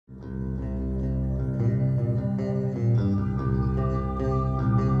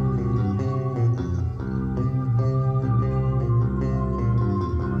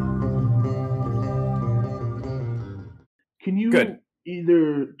Good. you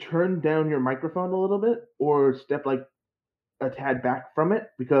either turn down your microphone a little bit or step like a tad back from it?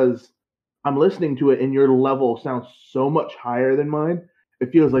 Because I'm listening to it and your level sounds so much higher than mine.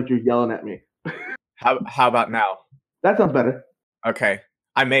 It feels like you're yelling at me. How about now? That sounds better. Okay.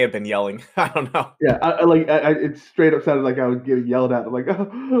 I may have been yelling. I don't know. Yeah, it straight up sounded like I was getting yelled at. I'm like,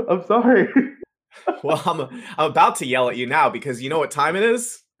 oh, I'm sorry. Well, I'm about to yell at you now because you know what time it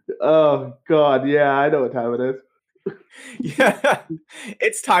is? Oh God, yeah, I know what time it is. Yeah.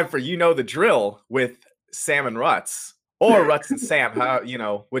 It's time for You Know the Drill with Sam and Ruts. Or Ruts and Sam, how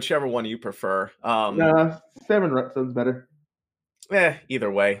whichever one you prefer. Salmon rut sounds better.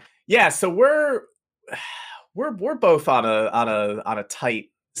 Either way. Yeah, so we're both on a tight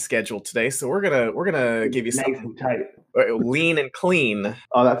schedule today, so we're gonna give you Nice something and tight. lean and clean.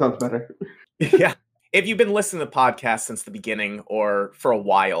 Oh, that sounds better. Yeah. If you've been listening to the podcast since the beginning or for a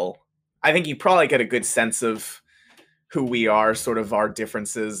while, I think you probably get a good sense of who we are, sort of our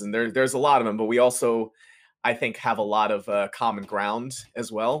differences, and there's a lot of them, but we also, I think, have a lot of common ground as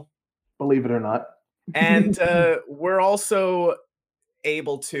well. Believe it or not. And we're also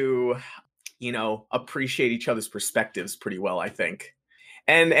able to, appreciate each other's perspectives pretty well, I think.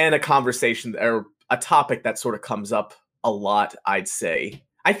 And a conversation or a topic that sort of comes up a lot, I'd say.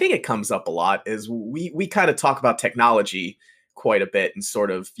 I think it comes up a lot is we kind of talk about technology quite a bit and sort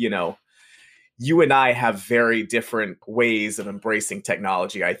of, you and I have very different ways of embracing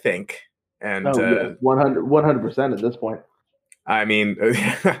technology, I think. And Oh yeah, 100% at this point. I mean,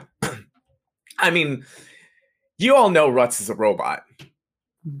 I mean, you all know Ruts is a robot.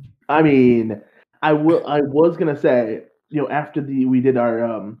 I mean, I was gonna say, after we did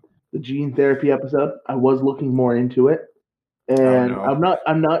our the gene therapy episode, I was looking more into it, Oh and no.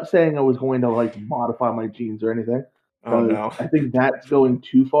 I'm not saying I was going to like modify my genes or anything, Oh because no. I think that's going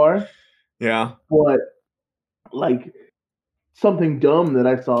too far. Yeah. But like something dumb that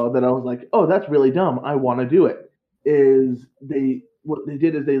I saw that I was like, oh, that's really dumb. I want to do it. Is they what they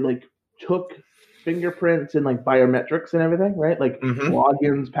did is they like took fingerprints and like biometrics and everything, right? Like Mm-hmm.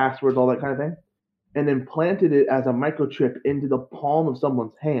 logins, passwords, all that kind of thing, and implanted it as a microchip into the palm of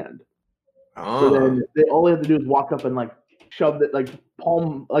someone's hand. So Oh. then all they have to do is walk up and like shove it, like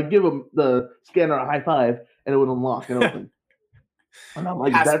palm, like give them the scanner a high five, and it would unlock and open. And I'm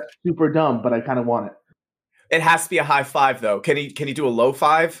like, has that's super dumb, but I kind of want it. it has to be a high five though. Can he do a low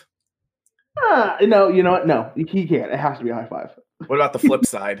five? No, you know what? No, he can't. It has to be a high five. What about the flip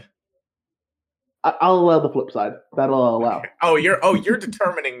side? I'll allow the flip side. That'll Okay. allow. You're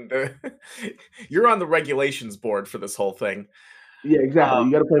determining the you're on the regulations board for this whole thing. Yeah, exactly. Um,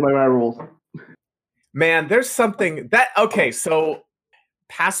 You got to play by my rules. Man, there's something that okay, so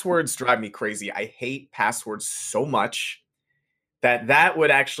passwords drive me crazy. I hate passwords so much that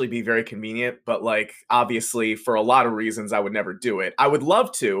would actually be very convenient, but like obviously for a lot of reasons I would never do it. I would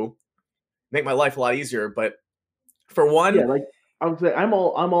love to make my life a lot easier, but for Yeah, one, like I would say, I'm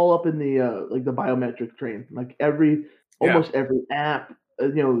all up in the like the biometric train. Like yeah, almost every app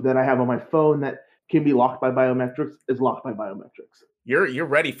that I have on my phone that can be locked by biometrics is locked by biometrics. you're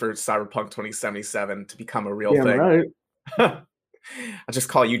ready for Cyberpunk 2077 to become a real Damn thing. right. I'll just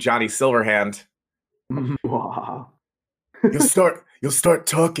call you Johnny Silverhand. You'll start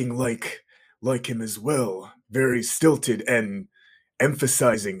talking like him as well. Very stilted and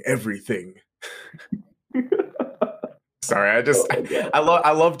emphasizing everything. Sorry, Oh my god.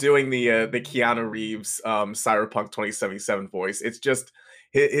 I love doing the Keanu Reeves Cyberpunk 2077 voice. It's just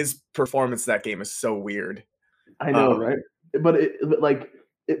his performance in that game is so weird. I know, Um, right? But like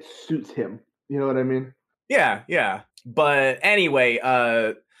it suits him. You know what I mean? yeah, yeah. But anyway,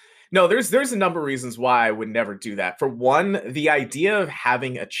 no, there's a number of reasons why I would never do that. For one, the idea of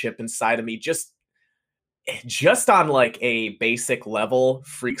having a chip inside of me just on like a basic level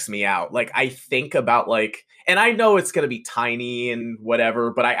freaks me out. Like I think about like, and I know it's gonna be tiny and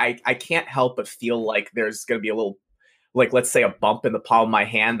whatever, but I can't help but feel like there's gonna be a little, like let's say a bump in the palm of my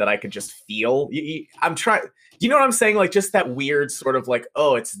hand that I could just feel. I'm trying. You know what I'm saying? Like just that weird sort of like,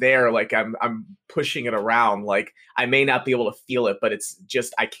 oh, it's there. Like I'm pushing it around. Like I may not be able to feel it, but it's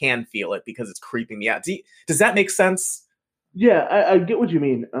just I can feel it because it's creeping me out. Does that make sense? Yeah, I get what you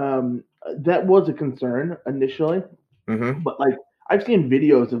mean. That was a concern initially, Mm-hmm. but like I've seen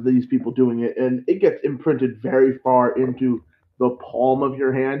videos of these people doing it, and it gets imprinted very far into the palm of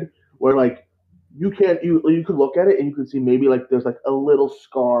your hand, where like you could look at it and you could see maybe like there's like a little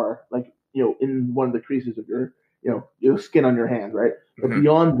scar, like in one of the creases of your skin on your hand, right? But Mm-hmm.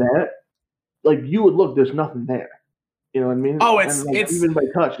 beyond that, like you would look, there's nothing there. You know what I mean? Oh, And like it's even by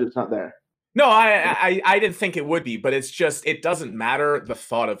touch, it's not there. no, I didn't think it would be, but it's just it doesn't matter. The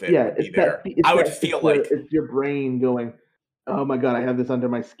thought of it Yeah, would be there. it's I would that feel like it's your brain going. Oh my god, I have this under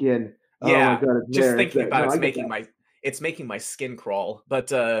my skin. Oh my Yeah, god, it's just there, it's thinking there. about No, it's I get making that. my skin crawl. But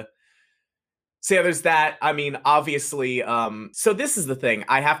so yeah, there's that. I mean, obviously, so this is the thing.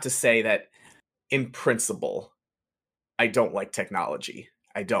 I have to say that in principle, I don't like technology.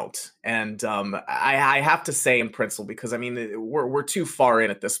 I don't, and I have to say in principle because I mean we're too far in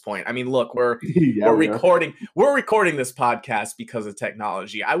at this point. I mean, look, Yeah, we are. we're recording this podcast because of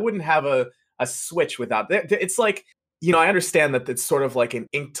technology. I wouldn't have a switch without that. It's like, I understand that it's sort of like an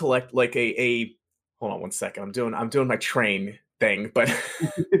intellect, like a. Hold on one second. I'm doing my train thing, but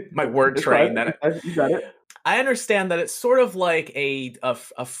my word It's fine. train that It's fine. You got it. I understand that it's sort of like a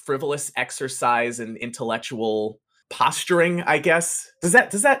frivolous exercise in intellectual posturing, I guess. Does that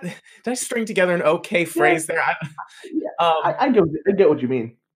did I string together an okay Yeah, phrase there? yeah. Um, I get what you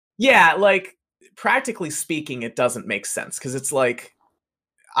mean. yeah, like practically speaking, it doesn't make sense because it's like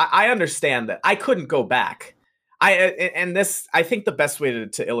I understand that I couldn't go back. And this I think the best way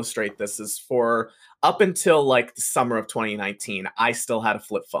to illustrate this is for up until like the summer of 2019, I still had a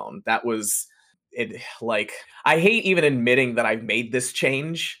flip phone. That was it. Like I hate even admitting that I've made this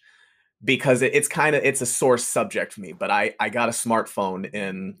change because it's a sore subject for me. But I got a smartphone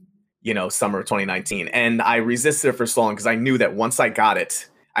in summer of 2019, and I resisted it for so long because I knew that once I got it,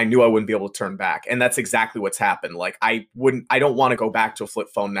 I knew I wouldn't be able to turn back, and that's exactly what's happened. Like I don't want to go back to a flip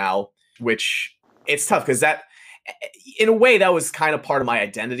phone now, which it's tough because that, in a way, that was kind of part of my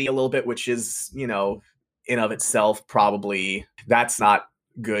identity a little bit, which is in of itself probably that's not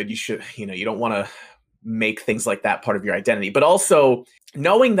good. You should you don't want to make things like that part of your identity, but also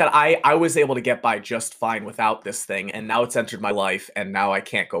knowing that I was able to get by just fine without this thing, and now it's entered my life, and now I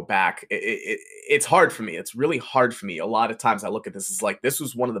can't go back. It's hard for me. It's really hard for me. A lot of times I look at this as like this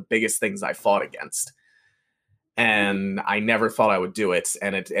was one of the biggest things I fought against, and I never thought I would do it,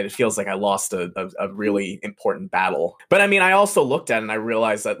 and it feels like I lost a really important battle. But I mean, I also looked at it and I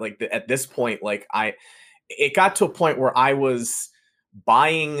realized that like at this point, like it got to a point where I was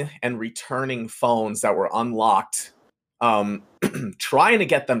buying and returning phones that were unlocked, trying to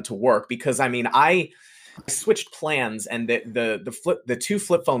get them to work because I mean I switched plans and the two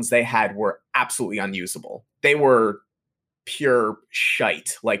flip phones they had were absolutely unusable. They were pure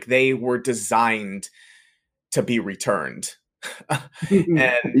shite. Like they were designed to be returned.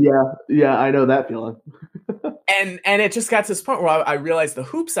 and Yeah, yeah, I know that feeling. and it just got to this point where I realized the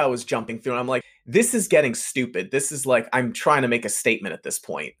hoops I was jumping through, and I'm like, this is getting stupid. This is like I'm trying to make a statement at this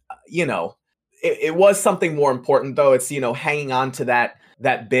point. It was something more important though. It's hanging on to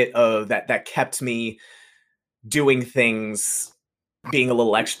that bit of that kept me doing things, being a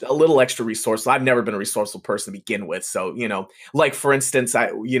little extra resourceful. I've never been a resourceful person to begin with. So, like for instance,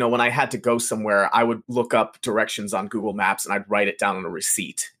 when I had to go somewhere, I would look up directions on Google Maps and I'd write it down on a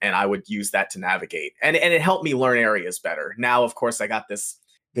receipt and I would use that to navigate. And it helped me learn areas better. Now, of course, I got this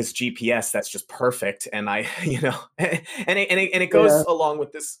GPS that's just perfect. And I, and it Yeah. goes along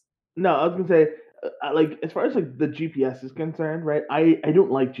with this. No, I was gonna say, like as far as like the GPS is concerned, right? I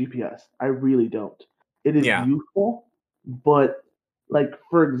don't like GPS. I really don't. It is Yeah. useful, but like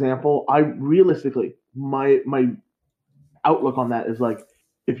for example, I realistically my outlook on that is like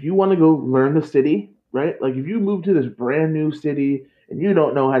if you want to go learn the city, right? Like if you move to this brand new city and you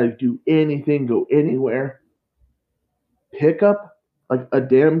don't know how to do anything, go anywhere, pick up like a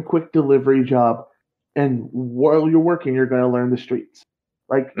damn quick delivery job, and while you're working, you're gonna learn the streets.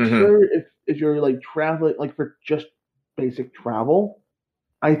 Like, Hmm. sure, if you're like traveling, like for just basic travel,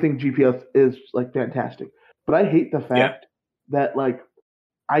 I think GPS is like fantastic. But I hate the Yeah. fact that like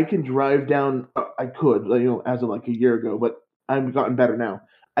I can drive down. I could, like, as of like a year ago, but I've gotten better now.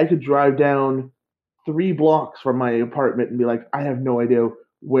 I could drive down 3 blocks from my apartment and be like, I have no idea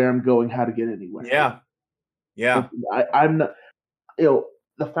where I'm going, how to get anywhere. Yeah. Like Yeah. I'm not,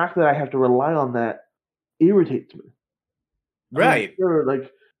 the fact that I have to rely on that irritates me. I mean, Right. sure, like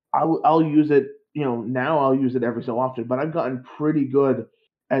I'll use it, now I'll use it every so often, but I've gotten pretty good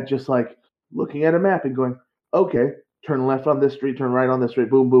at just like looking at a map and going, okay, turn left on this street, turn right on this street,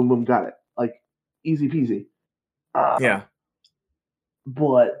 boom, boom, boom, got it. Like easy peasy. Yeah.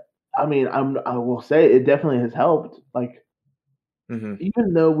 But I mean, I will say it definitely has helped. Like Hmm.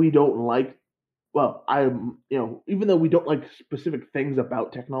 even though we don't like, well, even though we don't like specific things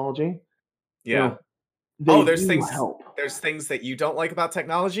about technology, you Yeah. know, Oh, they there's do things help. there's things that you don't like about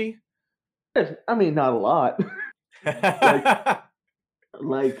technology? I mean, not a lot.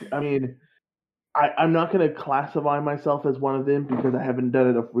 like I mean, I'm not going to classify myself as one of them because I haven't done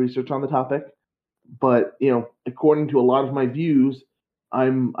enough research on the topic. But according to a lot of my views,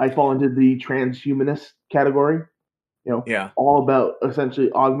 I fall into the transhumanist category. Yeah. All about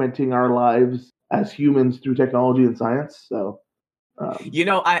essentially augmenting our lives as humans through technology and science. So, um, You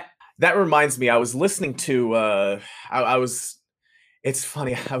know, I that reminds me, I was listening to I was it's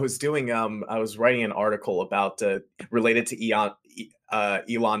funny, I was writing an article about related to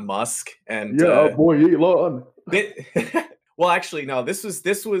Elon Musk and yeah, oh boy, Elon. well, actually, no, this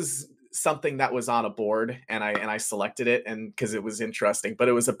was something that was on a board, and I selected it, and because it was interesting, but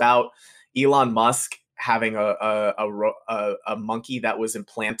it was about Elon Musk having a monkey that was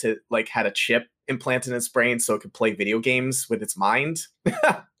implanted, like had a chip implanted in its brain so it could play video games with its mind.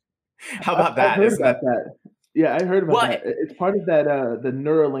 How about I've that? heard Isn't about that that. Yeah, I heard about well? that. It's part of that the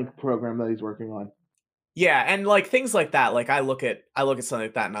Neuralink program that he's working on. Yeah, and like things like that. Like I look at something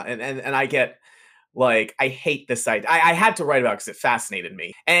like that, and I get like I hate this idea. I had to write about because it fascinated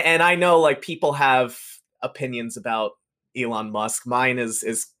me, and I know like people have opinions about Elon Musk. Mine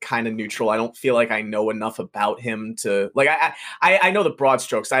is kind of neutral. I don't feel like I know enough about him to like. I know the broad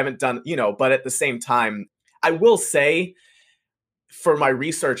strokes. I haven't done but at the same time, I will say for my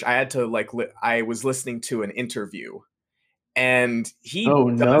research, I had to like I was listening to an interview, and Oh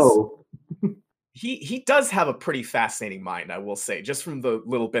no. he does have a pretty fascinating mind, I will say, just from the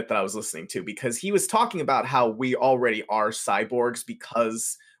little bit that I was listening to, because he was talking about how we already are cyborgs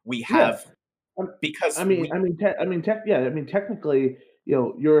because we Yeah. have because we Yeah. I mean, technically,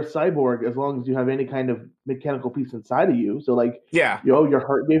 you're a cyborg as long as you have any kind of mechanical piece inside of you. So, like, yeah. your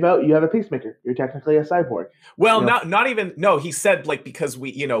heart gave out, you have a pacemaker. You're technically a cyborg. Well, You know, not even no, he said like because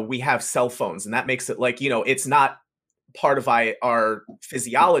we have cell phones and that makes it like, it's not part of our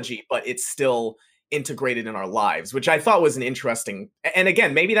physiology, but it's still integrated in our lives, which I thought was an interesting. And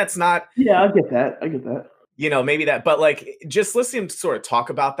again, maybe that's not yeah, I get that. I get that. maybe that, but like just listening to sort of talk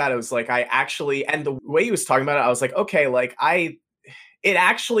about that, it was like I actually, and the way he was talking about it, I was like, okay, like it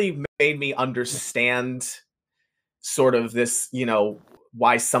actually made me understand sort of this,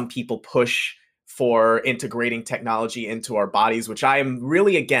 why some people push for integrating technology into our bodies, which I am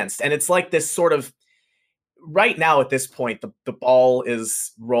really against. And it's like this sort of right now at this point, the ball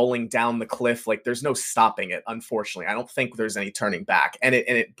is rolling down the cliff. Like there's no stopping it, unfortunately. I don't think there's any turning back. And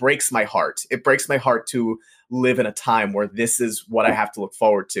it breaks my heart. It breaks my heart to live in a time where this is what I have to look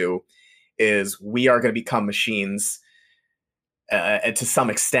forward to is we are going to become machines to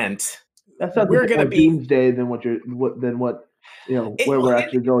some extent. That sounds a We're bit going to more be doomsday than it, where well, we're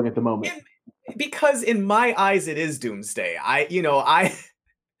actually going at the moment. because in my eyes it is doomsday. I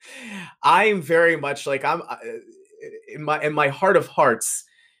am very much like I'm in my heart of hearts.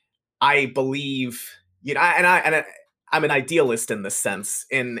 I believe, I'm an idealist in this sense,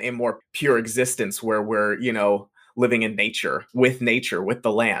 in a more pure existence where we're, living in nature, with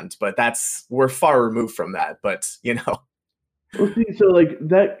the land. But we're far removed from that. But Well, see, so like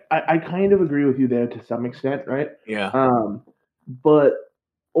that, I kind of agree with you there to some extent, right? yeah, Um, but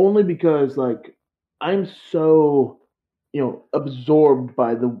only because like I'm so absorbed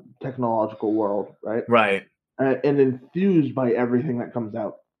by the technological world, right? right, And enthused by everything that comes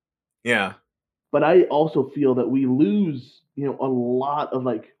out. yeah, But I also feel that we lose a lot of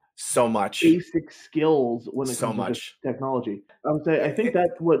like so much, basic skills when it so comes to just much. technology. I would say I think It,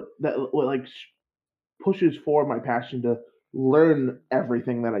 that's what like pushes for my passion to learn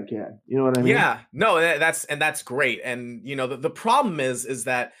everything that I can. You know what I mean? Yeah, no, that's great. And the problem is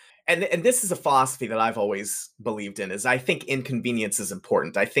that and this is a philosophy that I've always believed in is I think inconvenience is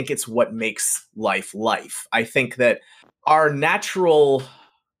important. I think it's what makes life life. I think that our natural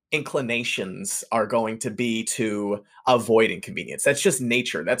inclinations are going to be to avoid inconvenience. That's just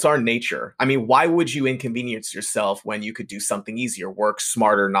nature. That's our nature. I mean, why would you inconvenience yourself when you could do something easier, work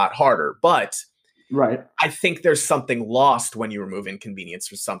smarter, not harder? But Right. I think there's something lost when you remove inconvenience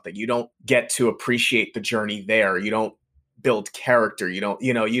for something. You don't get to appreciate the journey there. You don't build character. You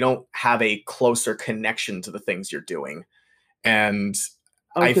don't have a closer connection to the things you're doing. And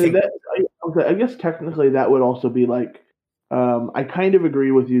I I would say think, that I guess technically that would also be like I kind of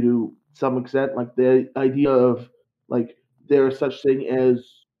agree with you to some extent. Like the idea of like there is such thing as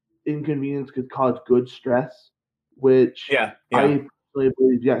inconvenience could cause good stress, which yeah, yeah, I personally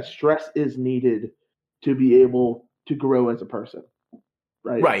believe, yeah, stress is needed to be able to grow as a person,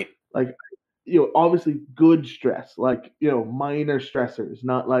 right? right, Like obviously good stress, like minor stressors,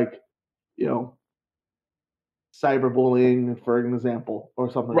 not like you know cyberbullying, for an example,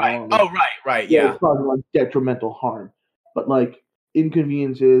 or something right. along those Oh, right, right. yeah, Yeah, it's causing like detrimental harm. But like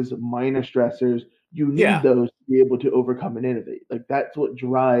inconveniences, minor stressors, you need yeah. those to be able to overcome and innovate. Like that's what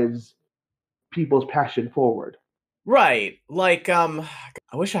drives people's passion forward. Right. Like, I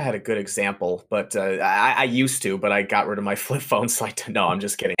wish I had a good example, but I used to, but I got rid of my flip phone, so no, I'm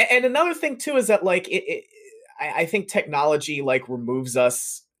just kidding. And another thing too is that like I think technology like removes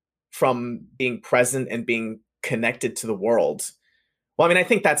us. from being present and being connected to the world. Well, I mean, I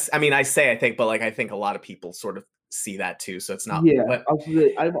think that's, I mean, I say I think, but like I think a lot of people sort of see that too. So it's not, Yeah, but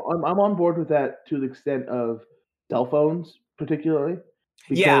I'm on board with that to the extent of cell phones, particularly,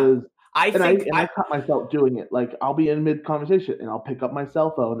 yeah, because I and think I caught myself doing it. Like I'll be in mid conversation and I'll pick up my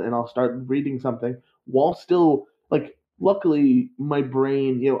cell phone and I'll start reading something while still like. Luckily, my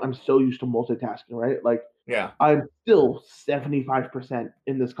brain, I'm so used to multitasking, right? Like yeah, I'm still 75%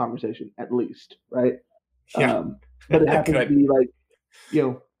 in this conversation at least, right? yeah, But it happens to good. be like,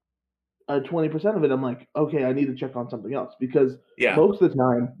 you know, 20% of it, I'm like, okay, I need to check on something else because Yeah, most of the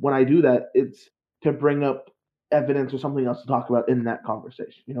time when I do that, it's to bring up evidence or something else to talk about in that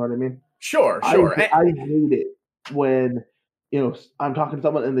conversation. You know what I mean? sure, I sure. I hate it when I'm talking to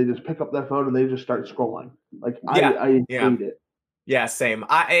someone and they just pick up their phone and they just start scrolling. Like Yeah, I yeah, hate it. yeah, same.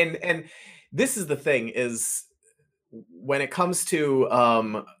 And this is the thing is when it comes to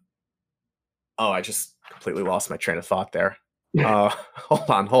oh, I just completely lost my train of thought there. Hold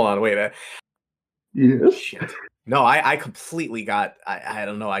on, wait a minute. Yes. Shit. No, I completely got I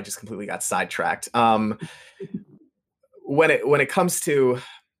don't know, I just completely got sidetracked. When it comes to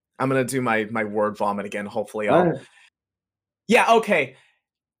I'm gonna do my word vomit again. Hopefully All I'll right. yeah, okay.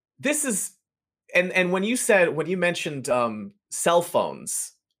 This is and when you mentioned cell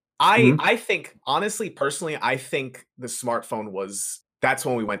phones, Mhm. I think honestly, personally, I think the smartphone was that's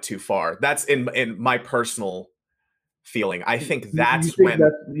when we went too far. That's in my personal feeling. I think that's when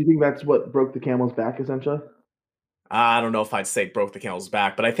You think that's what broke the camel's back essentially? I don't know if I'd say broke the camel's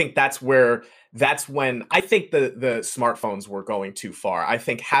back, but I think that's when I think the smartphones were going too far. I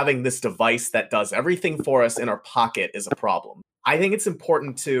think having this device that does everything for us in our pocket is a problem. I think it's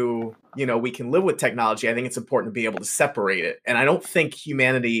important to, we can live with technology. I think it's important to be able to separate it. And I don't think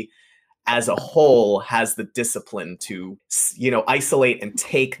humanity as a whole has the discipline to, isolate and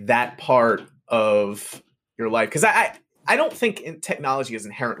take that part of your life. Because I don't think technology is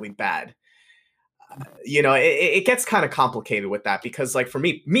inherently bad. It gets kind of complicated with that because like for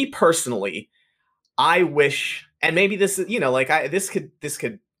me personally, I wish, and maybe this is, like this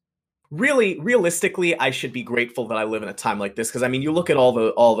could really realistically, I should be grateful that I live in a time like this because I mean, you look at all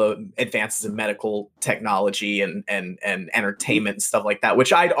the advances in medical technology and entertainment and stuff like that,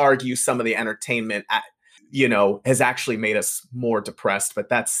 which I'd argue some of the entertainment, has actually made us more depressed, but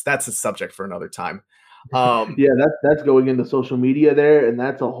that's a subject for another time. Um, Yeah, that's going into social media there, and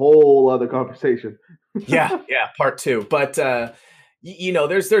that's a whole other conversation. Yeah, yeah, part two. But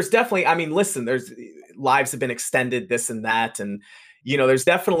there's definitely. I mean, listen, there's lives have been extended, this and that, and there's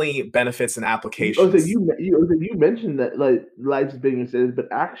definitely benefits and Oh, so applications. you mentioned that like lives being extended, but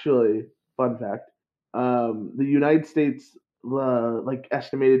actually, fun fact, the United States like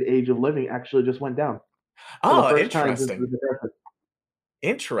estimated age of living actually just went down for the Oh, first time since the interesting, depression.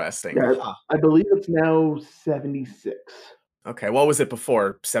 interesting. Yeah, Huh. I believe it's now 76, Okay, what was it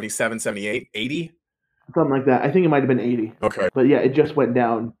before? 77, 78, 80? something like that. I think it might have been 80, Okay, but yeah, it just went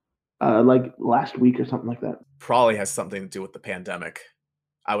down like last week or something like that. probably has something to do with the pandemic.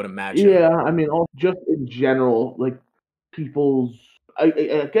 I would imagine. Yeah, I mean, all just in general, like people's, I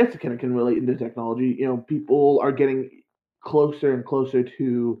guess it kind of can relate into technology. People are getting closer and closer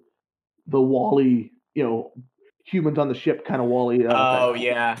to the Wally, humans on the ship kind of Wally Oh type.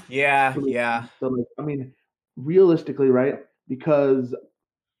 yeah, yeah, yeah. So, like, I mean, realistically, right? Because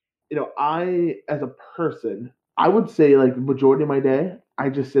I as a person, I would say like the majority of my day, I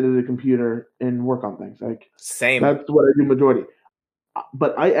just sit at a computer and work on things. Like Same. that's what I do majority.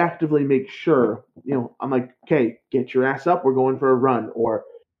 But I actively make sure, I'm like, okay, get your ass up. We're going for a run, or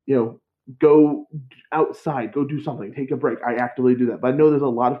go outside, go do something, take a break. I actively do that, but I know there's a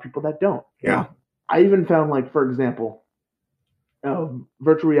lot of people that don't. Yeah. I even found, like, for example,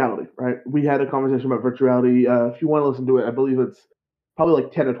 virtual reality. Right? We had a conversation about virtual reality. If you want to listen to it, I believe it's probably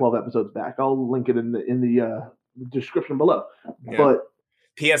like 10 or 12 episodes back. I'll link it in the description below. Yeah. But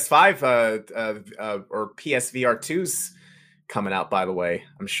PS5 or PSVR 2's coming out, by the way.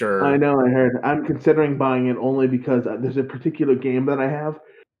 I'm I sure. know, I heard. I'm considering buying it only because there's a particular game that I have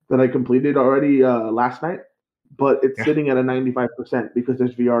that I completed already last night, but it's Yeah. sitting at a 95% because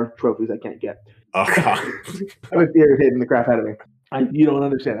there's VR trophies I can't get. Oh god. And it's irritating the crap out of me. You don't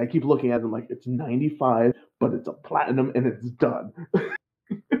understand. I keep looking at them like it's 95, but it's a platinum and it's done.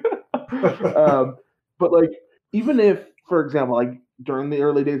 But like, even if, for example, like during the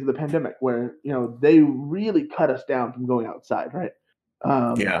early days of the pandemic, where they really cut us down from going outside, right?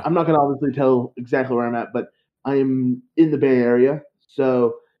 Yeah. I'm not going to obviously tell exactly where I'm at, but I'm in the Bay Area,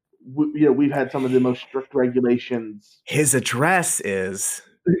 so we've had some of the most strict regulations. His address is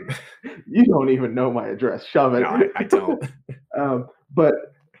You don't even know my address. Shove no, it. I don't. But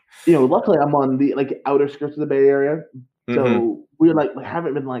luckily I'm on the like outer skirts of the Bay Area, Hmm. so we're like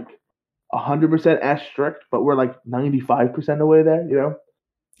haven't been like 100% as strict, but we're like 95% away there.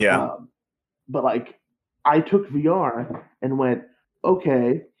 Yeah. Um, but like I took VR and went,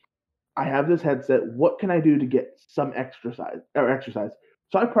 okay, I have this headset. What can I do to get some exercise?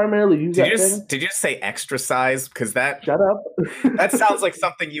 So I primarily use that thing. Did you just say extra size? Because that Shut up. that sounds like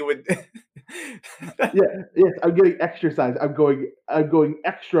something you would. Yeah, yes, I'm getting exercise. I'm going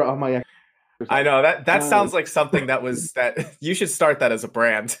extra on my I exercise. know that Uh, sounds like something that you should start that as a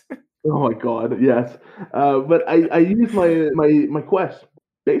brand. oh my god, yes. But I use my Quest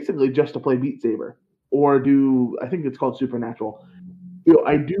basically just to play Beat Saber or do I think it's called Supernatural.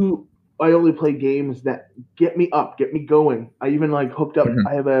 I only play games that get me up, get me going. I even like hooked up. Mhm.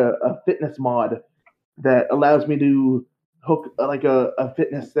 I have a fitness mod that allows me to hook like a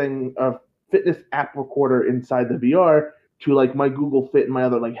fitness thing, a fitness app recorder inside the VR to like my Google Fit and my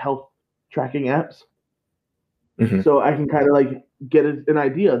other like health tracking apps. Mhm. So I can kind of like get an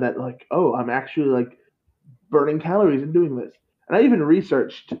idea that like, oh, I'm actually like burning calories and doing this. And I even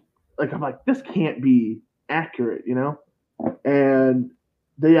researched, like, I'm like, this can't be accurate. And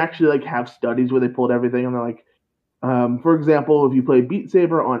they actually like have studies where they pulled everything and they're like, for example, if you play Beat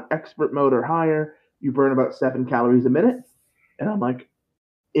Saber on expert mode or higher, you burn about 7 calories a minute. And I'm like,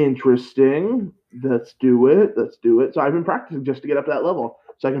 interesting. Let's do it. Let's do it. So I've been practicing just to get up to that level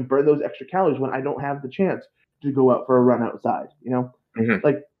so I can burn those extra calories when I don't have the chance to go out for a run outside. Mhm.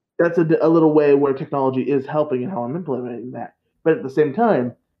 Like that's a little way where technology is helping and how I'm implementing that. But at the same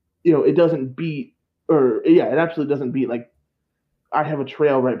time, it doesn't beat, or yeah, it absolutely doesn't beat like I have a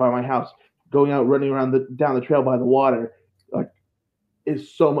trail right by my house. Going out running around down the trail by the water, like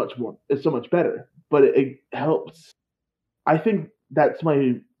is so much more. It's so much better. But it helps. I think that's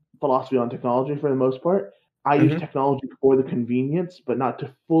my philosophy on technology for the most part. I use Mhm. technology for the convenience, but not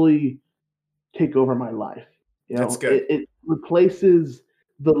to fully take over my life. That's good. It replaces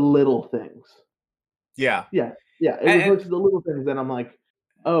the little things. Yeah. Yeah, yeah, it And replaces the little things. Then I'm like,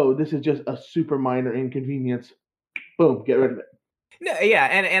 oh, this is just a super minor inconvenience. Boom, get rid of it. no, yeah,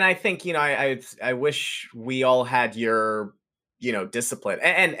 and I think I wish we all had your discipline.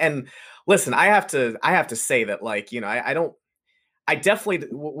 And listen, I have to say that like I don't. I definitely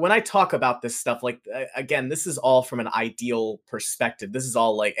when I talk about this stuff, like again, this is all from an ideal perspective. This is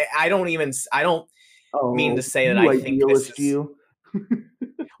all like I don't mean to Oh, say that you I think this idealist, is you.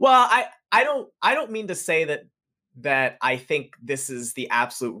 well. I don't mean to say that I think this is the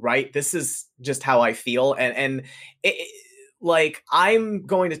absolute right. This is just how I feel, and like I'm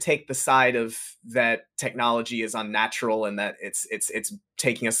going to take the side of that technology is unnatural and that it's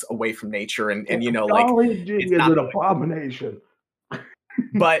taking us away from nature and like Technology it's is not an the way. abomination.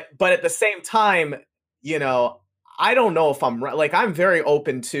 But at the same time, you know, I don't know if I'm right. Like I'm very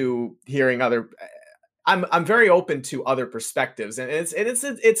open to hearing other. I'm very open to other perspectives, and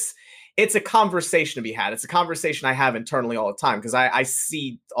it's a conversation to be had. It's a conversation I have internally all the time because I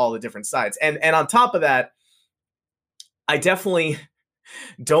see all the different sides, and on top of that, I definitely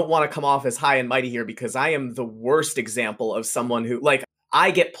don't want to come off as high and mighty here because I am the worst example of someone who like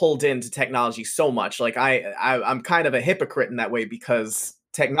I get pulled into technology so much. Like I'm kind of a hypocrite in that way because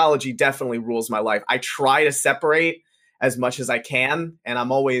technology definitely rules my life. I try to separate as much as I can, and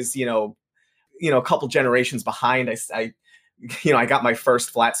I'm always a couple generations behind. I got my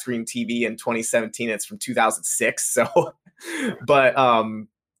first flat screen TV in 2017. It's from 2006. So, but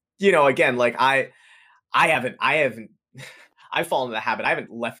again, like I haven't I've fallen into the habit. I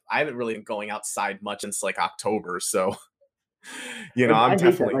haven't really been going outside much since like October. So, Like I'm I hate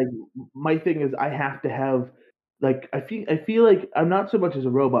that. definitely Like my thing is I have to have like I feel like I'm not so much as a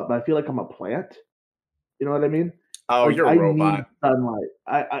robot, but I feel like I'm a plant. You know what I mean? oh, Like you're a I need robot. sunlight.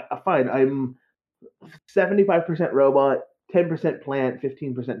 I fine. I'm 75% robot, 10% plant,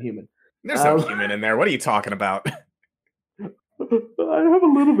 15% human. There's no Um, human in there. What are you talking about? I have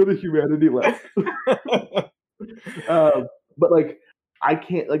a little bit of humanity left. But like I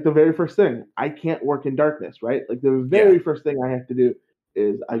can't like the very first thing I can't work in darkness, right? Like the Yeah. very first thing I have to do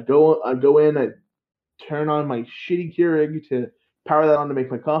is I go in, I turn on my shitty Keurig to power that on to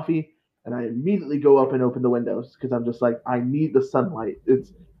make my coffee, and I immediately go up and open the windows because I'm just like I need the sunlight.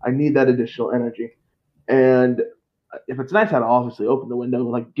 I need that additional energy. And if it's nice out, I'll obviously open the window,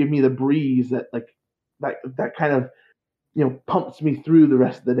 like give me the breeze that kind of pumps me through the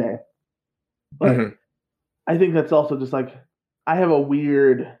rest of the day. But Hmm. I think that's also just like I have a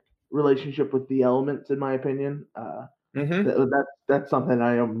weird relationship with the elements, in my opinion. Hmm. That's something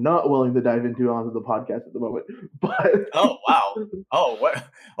I am not willing to dive into onto the podcast at the moment. But Oh wow. Oh what?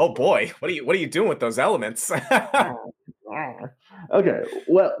 Oh boy. What are you doing with those elements? Okay.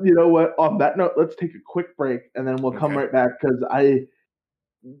 Well, you know what? On that note, let's take a quick break and then we'll come Okay. right back because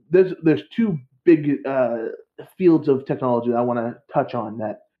there's two big fields of technology that I want to touch on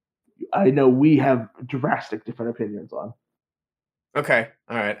that I know we have drastic different opinions on. Okay.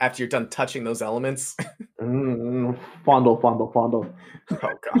 All right. After you're done touching those elements. Fondle, fondle, fondle.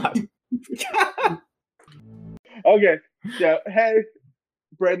 Oh God. Okay. Yeah. Hey,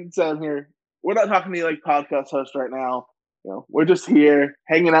 Brendan Sam here. We're not talking to you like podcast host right now. We're just here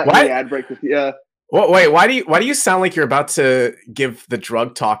hanging out in the What? ad break with you. Well, wait. Why do you sound like you're about to give the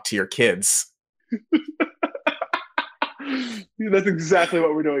drug talk to your kids? That's exactly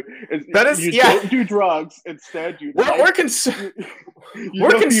what we're doing. That is, you yeah. don't do drugs. Instead, We're concerned.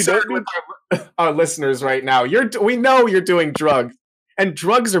 We're concerned with our listeners right now. We know you're doing drugs, and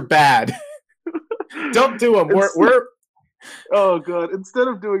drugs are bad. Don't do them. We're. Oh God! Instead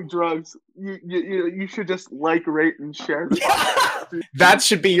of doing drugs, you should just like, rate, and share. That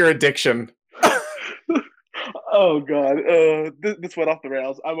should be your addiction. Oh God! This went off the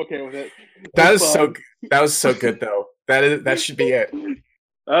rails. I'm okay with it. That was so good though. That should be it.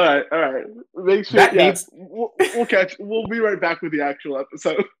 All right. Make sure that needs. We'll catch. We'll be right back with the actual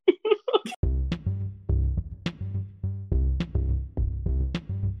episode.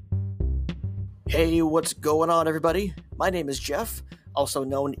 Hey, what's going on, everybody? My name is Jeff, also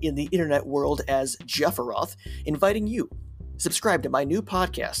known in the internet world as Jefferoth, inviting you. Subscribe to my new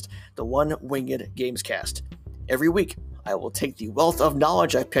podcast, the One Winged Gamescast. Every week, I will take the wealth of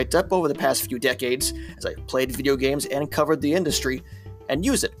knowledge I've picked up over the past few decades as I played video games and covered the industry, and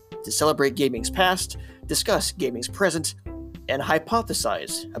use it to celebrate gaming's past, discuss gaming's present, and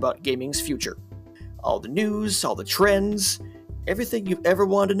hypothesize about gaming's future. All the news, all the trends, everything you've ever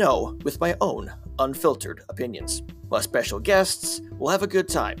wanted to know with my own unfiltered opinions. Plus special guests, we'll have a good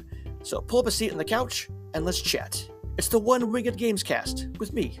time. So pull up a seat on the couch and let's chat. It's the One Winged Gamescast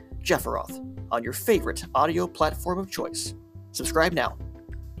with me, Jefferoth, on your favorite audio platform of choice. Subscribe now.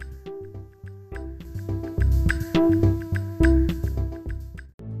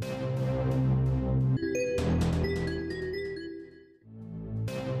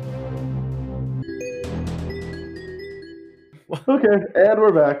 Okay, and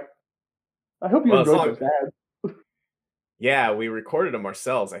we're back. I hope you Well, enjoyed those ads. Yeah, we recorded them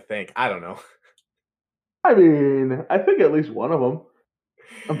ourselves. I think. I don't know. I mean, I think at least one of them.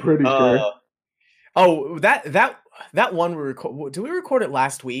 I'm pretty sure. Oh, that one we record. Did we record it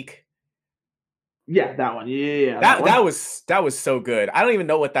last week? Yeah, that one. Yeah, that was so good. I don't even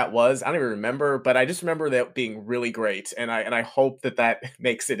know what that was. I don't even remember, but I just remember that being really great, and I hope that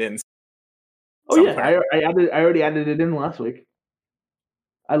makes it in. Oh somewhere. Yeah, I already added it in last week.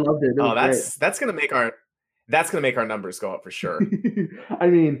 I loved it. That's gonna make our numbers go up for sure. I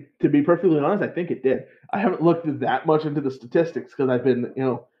mean, to be perfectly honest, I think it did. I haven't looked that much into the statistics because I've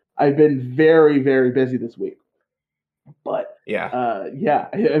been very, very busy this week. But yeah, I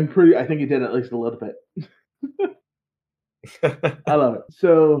think it did at least a little bit. I love it.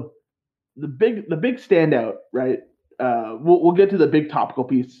 So the big standout, right? We'll get to the big topical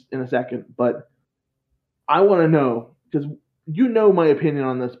piece in a second, but I want to know, because you know my opinion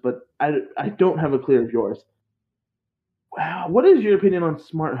on this, but I don't have a clear of yours. Wow, what is your opinion on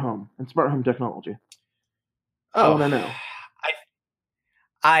smart home and smart home technology? I want to know.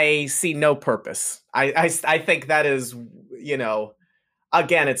 I see no purpose. I think that is,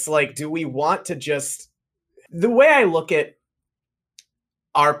 again, it's like, do we want to just, the way I look at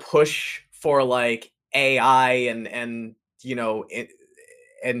our push for like AI and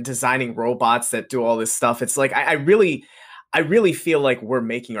and designing robots that do all this stuff, it's like I really feel like we're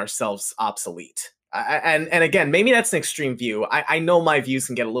making ourselves obsolete. And again, maybe that's an extreme view. I know my views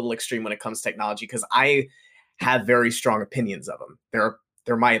can get a little extreme when it comes to technology because I have very strong opinions of them.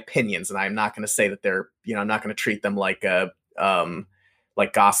 They're my opinions, and I'm not going to say that they're, I'm not going to treat them like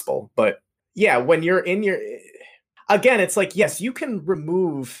gospel. But yeah, when you're in your, again, it's like, yes, you can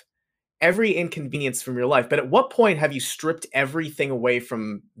remove every inconvenience from your life, but at what point have you stripped everything away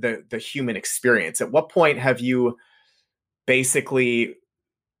from the human experience? At what point have you basically,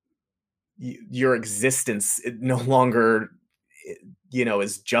 your existence no longer,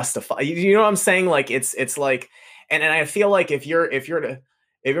 is justified? You know what I'm saying? Like it's like, and I feel like if you're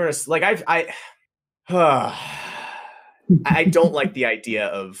like I don't like the idea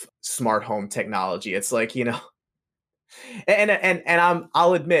of smart home technology. It's like, and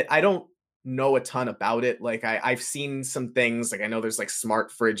I'll admit I don't know a ton about it. Like I've seen some things, like I know there's like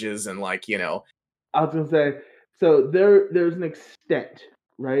smart fridges and like, I was gonna say, so there's an extent,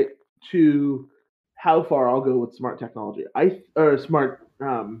 right, to how far I'll go with smart technology. Smart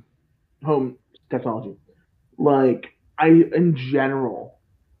home technology. Like, I in general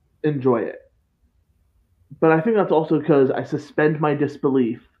enjoy it. But I think that's also because I suspend my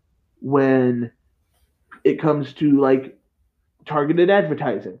disbelief when it comes to like targeted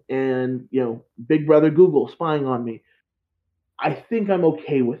advertising and Big Brother Google spying on me. I think I'm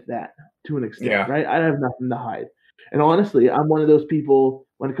okay with that to an extent, Yeah. right? I have nothing to hide. And honestly, I'm one of those people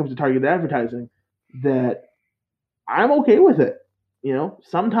when it comes to targeted advertising that I'm okay with it.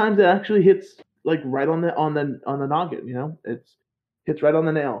 Sometimes it actually hits like right on the noggin, It's hits right on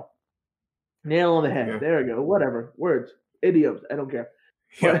the nail on the head. Yeah. There we go. Whatever. Words, idioms, I don't care.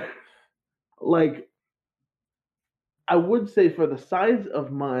 Yeah. But like I would say for the size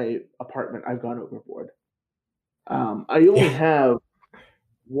of my apartment, I've gone overboard. I only have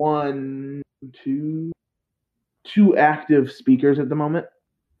one, two active speakers at the moment.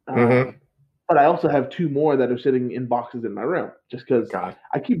 Mhm. But I also have two more that are sitting in boxes in my room, just because God.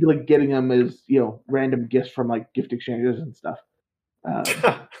 I keep like getting them as random gifts from like gift exchanges and stuff.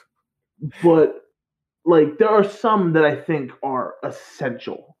 But like there are some that I think are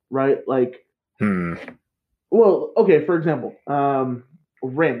essential, right? Like, well, okay, for example,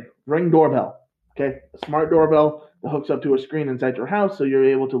 Ring doorbell. Okay, a smart doorbell that hooks up to a screen inside your house, so you're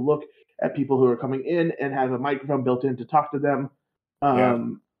able to look at people who are coming in and have a microphone built in to talk to them. Yeah.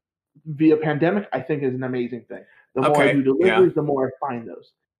 Via pandemic, I think is an amazing thing. The more I Okay. do Yeah. deliveries, the more I find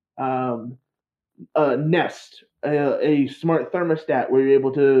those. Nest, a smart thermostat where you're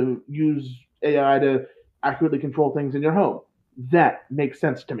able to use AI to accurately control things in your home. That makes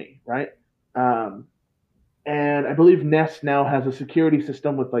sense to me, right? Um, and I believe Nest now has a security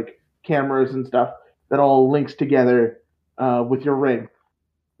system with like cameras and stuff that all links together with your Ring.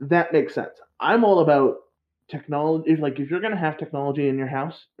 That makes sense. I'm all about technology. If you're gonna have technology in your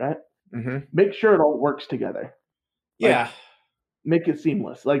house, right? Mhm. Make sure it all works together. Yeah. Like, make it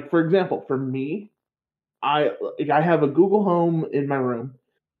seamless. Like for example, for me, I have a Google Home in my room,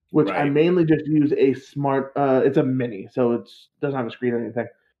 which I Right. mainly just use a smart. It's a mini, so it doesn't have a screen or anything.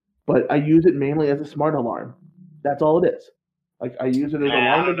 But I use it mainly as a smart alarm. That's all it is. Like I use it as an I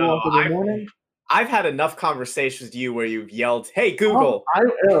alarm to don't go know. off in the morning. I've had enough conversations with you where you've yelled, "Hey Oh, Google."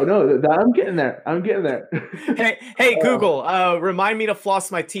 no, I'm getting there. I'm getting there. Hey Google, remind me to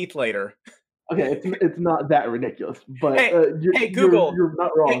floss my teeth later. Okay, it's not that ridiculous, but Hey, hey Google. you're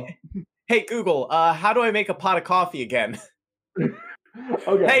not wrong. Hey Google, how do I make a pot of coffee again? Okay,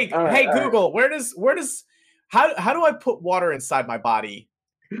 all right, Hey all right. Google, how do I put water inside my body?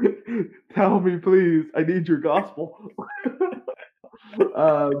 Tell me, please. I need your gospel.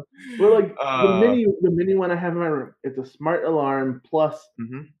 Well, like Uh, the mini one I have in my room, it's a smart alarm plus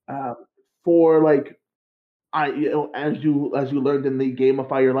mhm. um, for like as you learned in the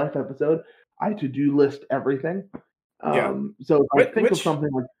Gamify Your Life episode, I to do list everything. Yeah. So if I think of Which something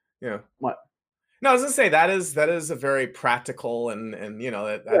like yeah. what, No, I was gonna say that is a very practical and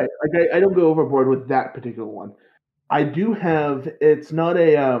that right? Like I don't go overboard with that particular one. I do have. It's not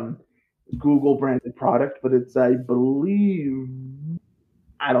a Google branded product, but it's I believe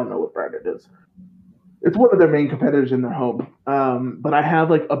I don't know what brand it is. It's one of their main competitors in their home. But I have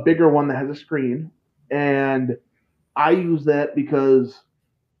like a bigger one that has a screen, and I use that because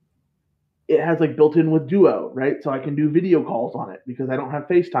it has like built in with Duo, right? So I can do video calls on it because I don't have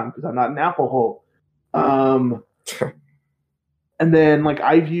FaceTime because I'm not an Apple hole. And then like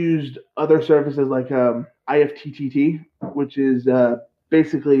I've used other services like IFTTT, which is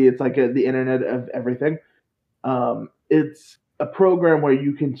basically it's like the internet of everything. It's a program where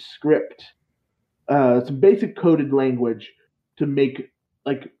you can script some basic coded language to make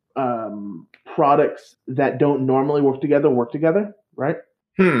like products that don't normally work together, right?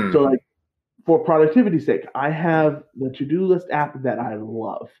 So like for productivity's sake, I have the to-do list app that I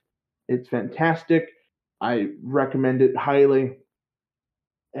love. It's fantastic. I recommend it highly,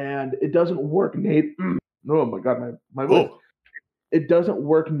 and it doesn't work native. Oh my god, my voice. Oh, It doesn't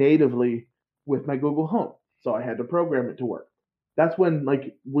work natively with my Google Home, so I had to program it to work. That's when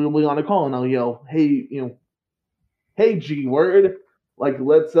like we'll be on a call and I'll yell, "Hey, hey G word, like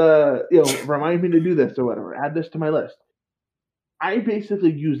let's remind me to do this or whatever. Add this to my list." I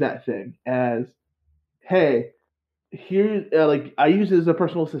basically use that thing as, "Hey, here like I use it as a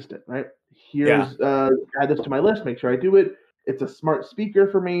personal assistant, right? yeah. Here's add this to my list, make sure I do it. It's a smart speaker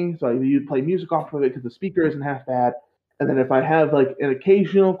for me, so I play music off of it because the speaker isn't half bad. And then if I have like an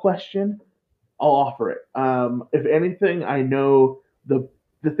occasional question, I'll offer it. If anything, I know the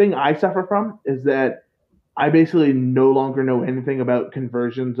thing I suffer from is that I basically no longer know anything about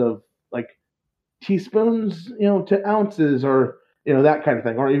conversions of like teaspoons, to ounces or that kind of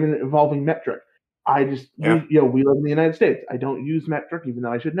thing, or even involving metric. I just Yeah. we live in the United States. I don't use metric, even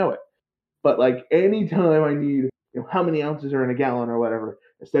though I should know it. But like anytime I need how many ounces are in a gallon or whatever.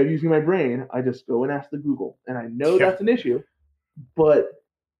 Instead of using my brain, I just go and ask the Google. And I know Yeah. that's an issue, but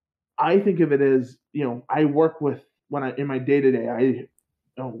I think of it as, I work with when I in my day to day,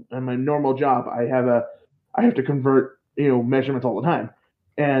 in my normal job, I have to convert, measurements all the time.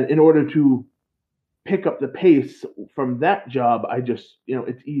 And in order to pick up the pace from that job, I just,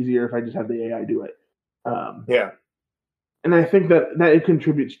 it's easier if I just have the AI do it. Yeah. And I think that it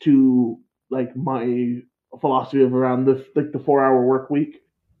contributes to like my philosophy of around the 4 hour work week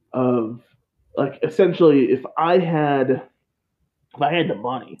of like essentially if I had the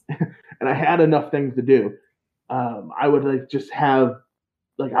money and I had enough things to do, I would like just have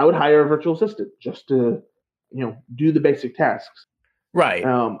like I would hire a virtual assistant just to do the basic tasks. Right.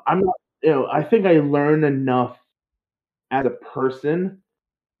 I'm not I think I learn enough as a person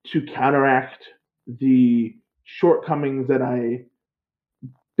to counteract the shortcomings that I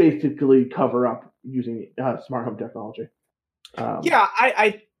basically cover up using smart home technology. Yeah,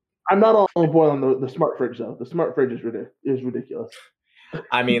 I'm not all on board on the smart fridge though. The smart fridge is ridiculous.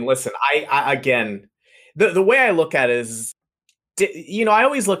 I mean, listen, I again, the way I look at it is, I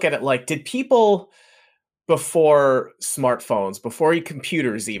always look at it like, did people before smartphones, before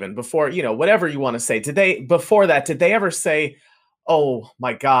computers, even before, whatever you want to say, did they ever say, oh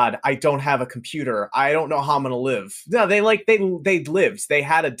my God, I don't have a computer, I don't know how I'm going to live? No, they lived, they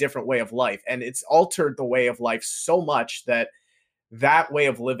had a different way of life, and it's altered the way of life so much that way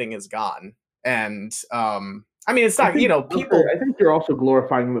of living is gone. And I mean, it's not, people. I think you're also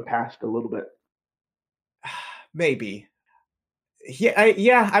glorifying the past a little bit. Maybe.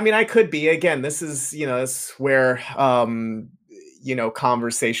 Yeah. I mean, I could be. Again, this is, this where,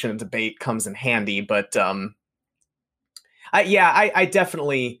 conversation and debate comes in handy. But I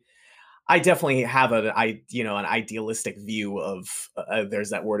definitely have an idealistic view of there's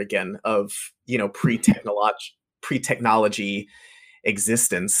that word again of pre-technology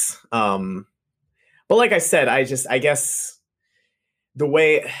existence. But like I said, I guess the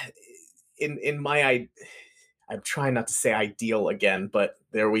way in my I'm trying not to say ideal again, but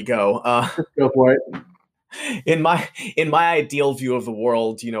there we go. Go for it. In my ideal view of the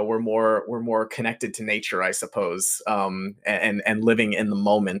world, we're more connected to nature, I suppose, and living in the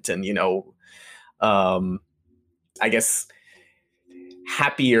moment, and I guess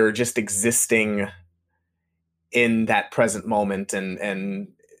happier just existing in that present moment, and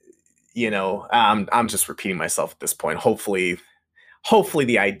I'm just repeating myself at this point. Hopefully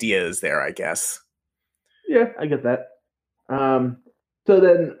the idea is there, I guess. Yeah, I get that. So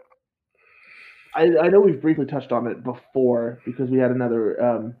then, I know we've briefly touched on it before because we had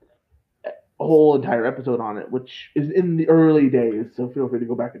another whole entire episode on it, which is in the early days. So feel free to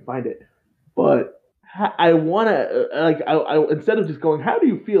go back and find it. But I want to I instead of just going, how do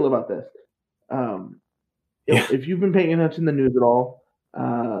you feel about this? If you've been paying attention to the news at all,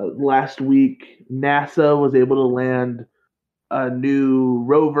 last week NASA was able to land a new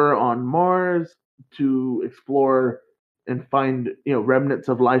rover on Mars to explore and find remnants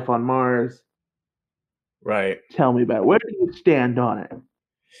of life on Mars. Right. Tell me about it. Where do you stand on it?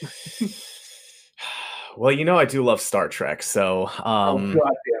 Well, I do love Star Trek, so oh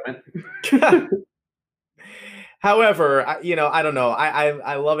God damn it. However, I don't know.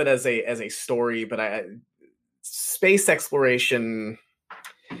 I love it as a story, but space exploration.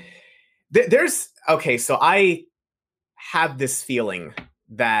 There's okay. So I have this feeling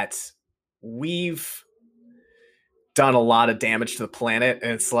that we've done a lot of damage to the planet,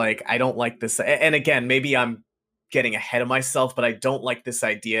 and it's like I don't like this. And again, maybe I'm getting ahead of myself, but I don't like this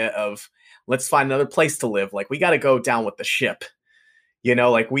idea of let's find another place to live. Like we got to go down with the ship.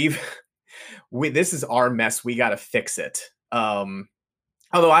 Like this is our mess. We got to fix it. Although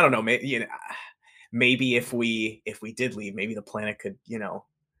I don't know, maybe if we did leave, maybe the planet could,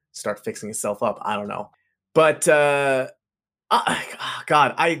 start fixing itself up. I don't know. But God,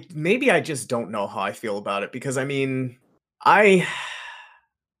 I just don't know how I feel about it, because I mean, I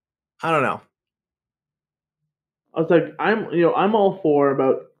don't know. I was like, I'm all for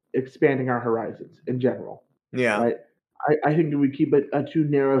about expanding our horizons in general. Yeah. Right. I think that we keep a too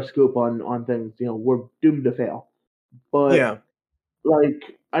narrow scope on things, we're doomed to fail. But yeah,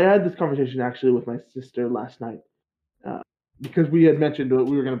 like I had this conversation actually with my sister last night because we had mentioned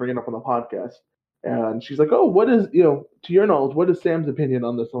we were going to bring it up on the podcast, and she's like, "Oh, what is to your knowledge, what is Sam's opinion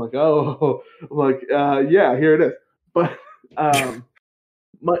on this?" I'm like, "Oh, I'm like, yeah, here it is." But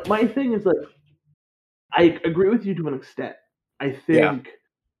my thing is like, I agree with you to an extent. I think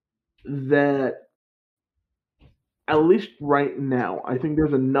that at least right now, I think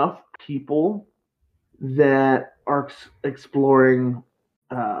there's enough people that are exploring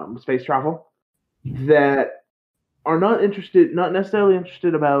space travel that are not necessarily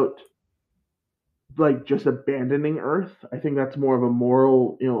interested about like just abandoning Earth. I think that's more of a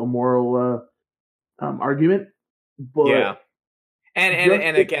moral argument. Yeah. But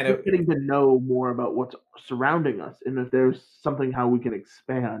And again, just getting to know more about what's surrounding us, and if there's something how we can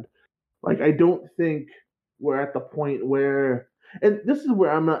expand. Like I don't think we're at the point where, and this is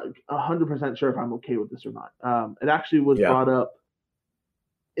where I'm not 100% sure if I'm okay with this or not. It actually was yeah. brought up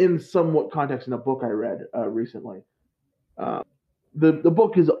in somewhat context in a book I read recently. Uh, the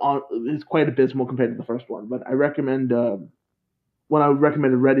book is quite abysmal compared to the first one, but I recommend when I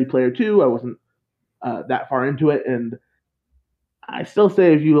recommended Ready Player Two, I wasn't that far into it, and I still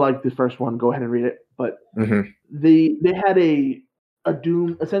say if you like the first one, go ahead and read it. But they had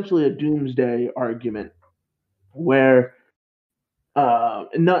essentially a doomsday argument where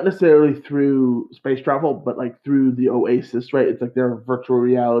not necessarily through space travel, but like through the Oasis, right? It's like their virtual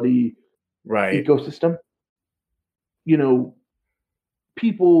reality right. ecosystem. You know,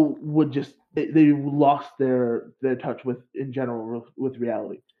 people would just they lost their touch with in general with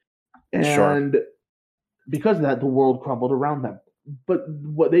reality, Sure. and because of that, the world crumbled around them. But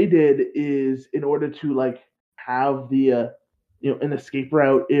what they did is, in order to like have the an escape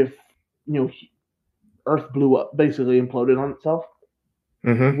route if Earth blew up, basically imploded on itself,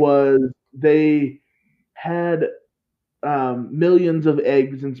 was they had millions of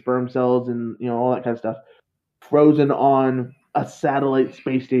eggs and sperm cells and all that kind of stuff frozen on a satellite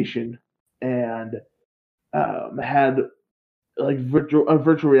space station, and had like a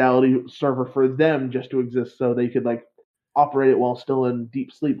virtual reality server for them just to exist so they could like operate it while still in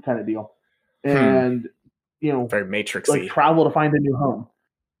deep sleep kind of deal, and very Matrixy, like travel to find a new home.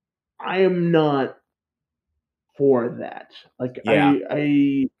 I am not for that. Like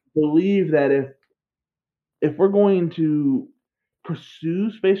I believe that if we're going to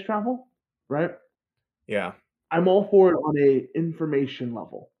pursue space travel, right? Yeah. I'm all for it on a information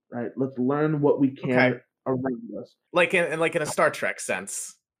level, right? Let's learn what we can around us. Like in a Star Trek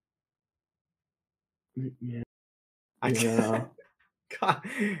sense. Yeah. Yeah. God,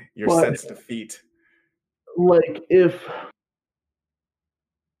 your sense defeat. Like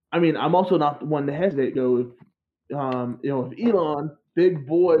I'm also not the one to hesitate. Go, if Elon, big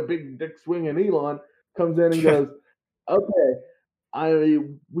boy, big dick swinging Elon, comes in and goes, okay,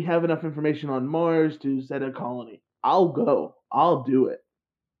 we have enough information on Mars to set a colony. I'll go. I'll do it.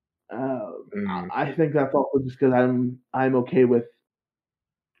 I think that's also just because I'm okay with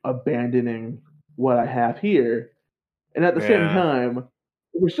abandoning what I have here, and at the same time,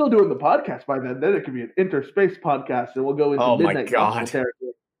 we're still doing the podcast by then. Then it could be an interspace podcast, and we'll go into midnight gospel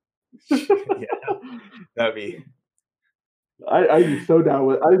territory. Yeah, that'd be. I'd be so down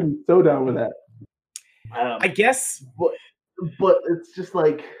with. I'd be so down with that. I guess, but it's just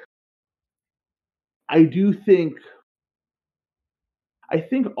like I do think. I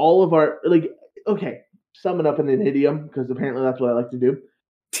think all of our sum it up in an idiom because apparently that's what I like to do.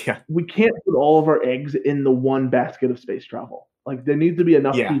 Yeah, we can't put all of our eggs in the one basket of space travel. Like there needs to be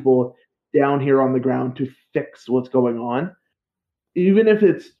enough people down here on the ground to fix what's going on, even if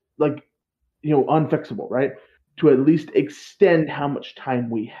it's like unfixable, right? To at least extend how much time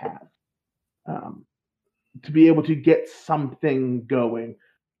we have to be able to get something going,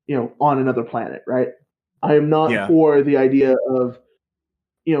 on another planet, right? I am not for the idea of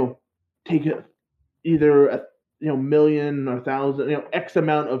take either a million or thousand, X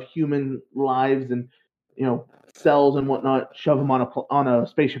amount of human lives and cells and whatnot, shove them on a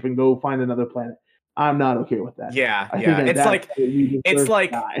spaceship and go find another planet. I'm not okay with that. I think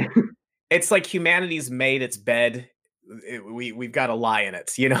it's like humanity's made its bed. We've got to lie in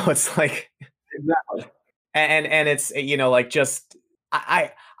it. It's like exactly. And it's like just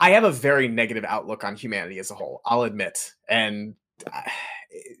I have a very negative outlook on humanity as a whole. I'll admit, and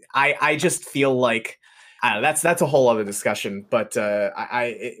I just feel like I don't know, that's a whole other discussion. But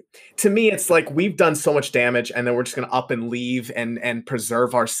to me, it's like we've done so much damage, and then we're just gonna up and leave and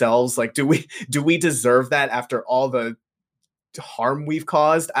preserve ourselves. Like, do we deserve that after all the harm we've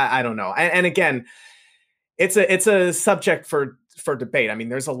caused? I don't know. And again, it's a subject for debate. I mean,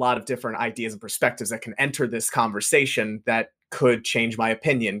 there's a lot of different ideas and perspectives that can enter this conversation that could change my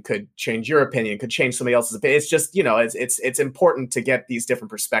opinion, could change your opinion, could change somebody else's opinion. It's just, it's important to get these different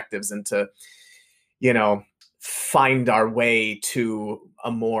perspectives and to, find our way to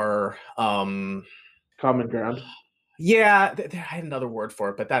a more common ground. Yeah, I had another word for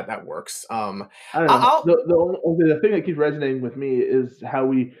it, but that works. I don't know. The thing that keeps resonating with me is how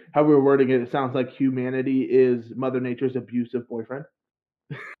we're wording it. It sounds like humanity is Mother Nature's abusive boyfriend.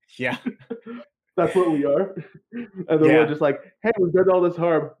 Yeah. That's what we are. And then we're just like, hey, we've done all this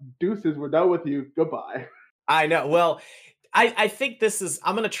harm. Deuces, we're done with you. Goodbye. I know. Well, I think this is.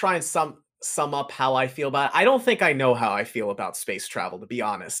 I'm gonna try and sum up how I feel about it. I don't think I know how I feel about space travel, to be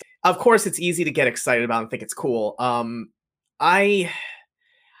honest. Of course, it's easy to get excited about and think it's cool. I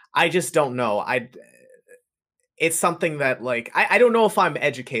I just don't know. It's something that like I don't know if I'm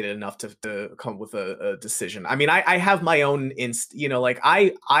educated enough to come with a decision. I mean, I have my own you know, like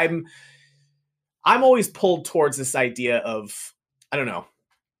I'm always pulled towards this idea of I don't know.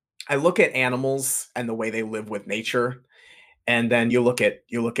 I look at animals and the way they live with nature, and then you look at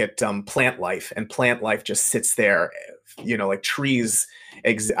plant life, and plant life just sits there, you know, like trees.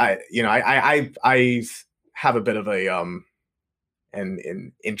 You know, I have a bit of a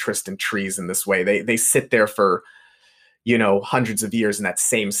an interest in trees in this way. They sit there for you know hundreds of years in that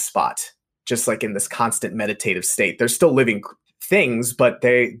same spot, just like in this constant meditative state. They're still living things, but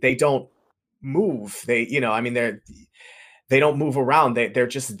they don't move. They you know I mean they don't move around. They're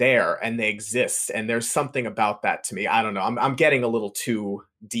just there and they exist. And there's something about that to me. I don't know. I'm getting a little too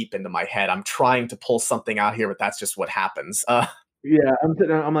deep into my head. I'm trying to pull something out here, but that's just what happens. Yeah,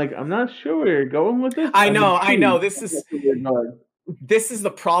 I'm like, I'm not sure where you're going with this. I I'm know. I know. intrigued. This is the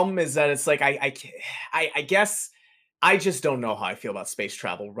problem. Is that it's like I guess I just don't know how I feel about space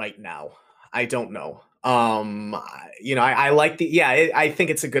travel right now. I don't know. You know, I like I think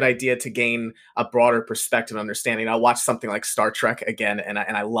it's a good idea to gain a broader perspective and understanding. I watch something like Star Trek again, and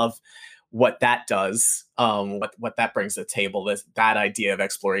I love what that does. What that brings to the table, that idea of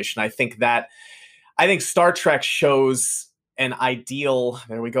exploration. I think Star Trek shows an ideal,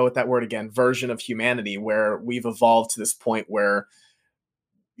 there we go with that word again, version of humanity where we've evolved to this point where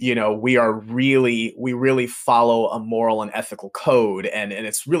you know we really follow a moral and ethical code, and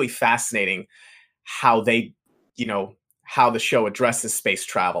it's really fascinating how they you know how the show addresses space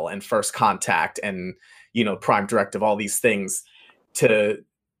travel and first contact and you know prime directive, all these things to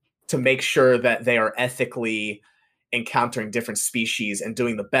make sure that they are ethically encountering different species and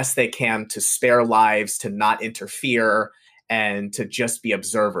doing the best they can to spare lives, to not interfere, and to just be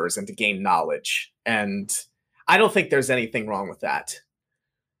observers and to gain knowledge. And I don't think there's anything wrong with that.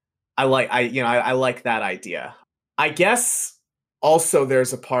 I like that idea. I guess also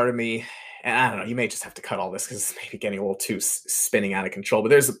there's a part of me, and I don't know, you may just have to cut all this because it's maybe getting a little too spinning out of control. But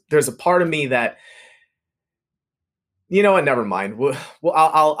there's a part of me that you know what, never mind.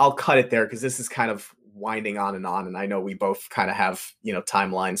 I'll cut it there because this is kind of winding on, and I know we both kind of have you know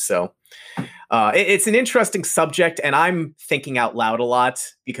timelines. So it's an interesting subject, and I'm thinking out loud a lot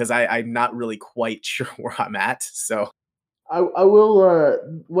because I'm not really quite sure where I'm at. So I will.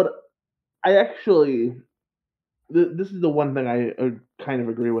 What I actually, this is the one thing I kind of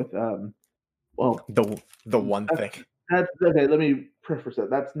agree with. Well, the one thing. That's okay. Let me preface it.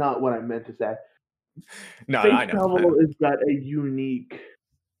 That's not what I meant to say. No, Space I know. travel has got a unique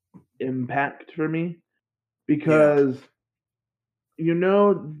impact for me Yeah. because you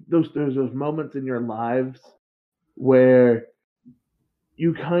know there's those moments in your lives where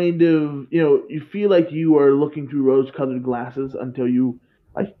you kind of you feel like you are looking through rose-colored glasses until you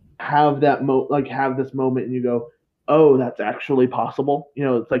like have that have this moment and you go, oh, that's actually possible.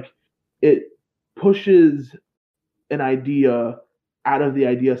 It's like it pushes an idea out of the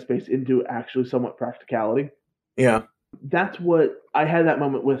idea space into actually somewhat practicality. Yeah. That's what I had that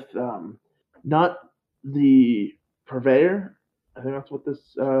moment with. Not the Purveyor. I think that's what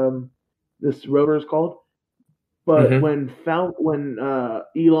this rover is called. But when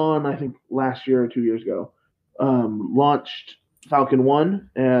Elon, I think last year or 2 years ago, launched Falcon 1,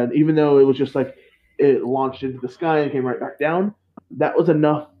 and even though it was just like it launched into the sky and came right back down, that was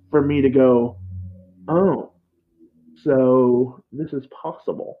enough for me to go, oh, so this is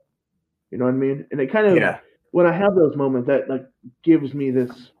possible. You know what I mean? And it kind of, when I have those moments, that like gives me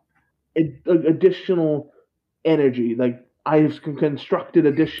this additional energy. Like I've constructed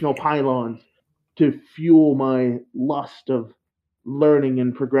additional pylons to fuel my lust of learning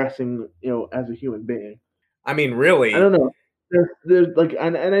and progressing, as a human being. I mean, really, I don't know. There's like,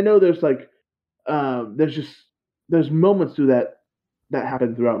 and I know there's like, there's moments through that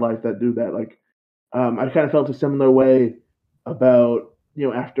happen throughout life that do that. Like, I kind of felt a similar way about,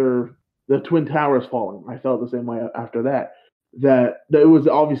 after the Twin Towers falling. I felt the same way after that. That it was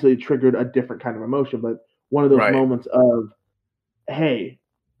obviously triggered a different kind of emotion, but one of those moments of, hey,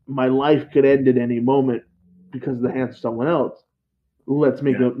 my life could end at any moment because of the hands of someone else. Let's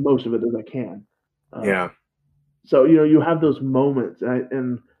make the most of it as I can. So you have those moments,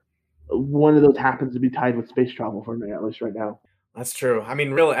 and one of those happens to be tied with space travel for me, at least right now. That's true. I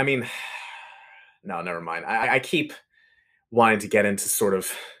mean, really, no, never mind. I keep wanting to get into sort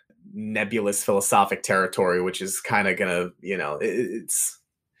of nebulous philosophic territory, which is kind of gonna, it's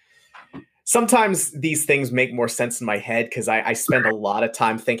sometimes these things make more sense in my head because I spend a lot of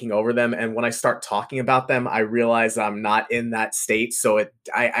time thinking over them, and when I start talking about them, I realize I'm not in that state, so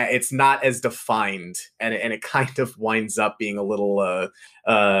it's not as defined, and it kind of winds up being a little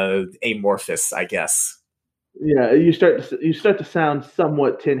amorphous, I guess. Yeah, you start to sound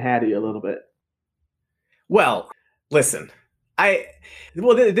somewhat tin hatty a little bit. Well, listen,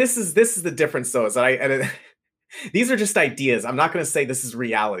 this is the difference though, is that these are just ideas. I'm not going to say this is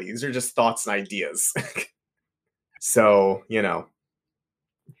reality. These are just thoughts and ideas. So,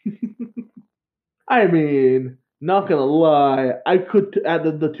 I mean, not gonna lie, I could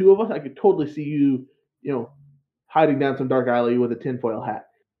the two of us, I could totally see you, hiding down some dark alley with a tinfoil hat.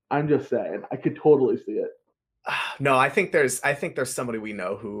 I'm just saying, I could totally see it. No, I think there's somebody we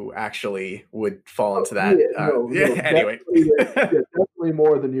know who actually would fall into that. Anyway, definitely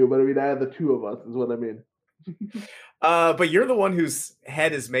more than you, but I mean, I have the two of us, is what I mean. But you're the one whose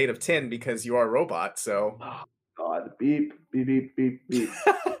head is made of tin because you are a robot. So, oh, God, beep, beep, beep, beep, beep.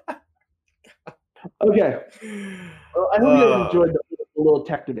 Okay. Well, I hope you guys enjoyed the little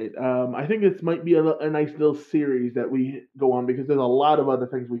tech debate. I think this might be a nice little series that we go on because there's a lot of other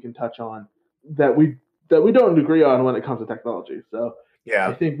things we can touch on that we don't agree on when it comes to technology. So yeah,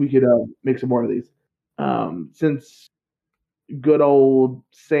 I think we could make some more of these. Since good old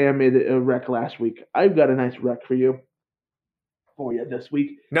Sam made a rec last week, I've got a nice rec for you this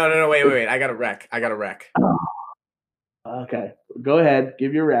week. No, wait. I got a rec. Oh. Okay, go ahead.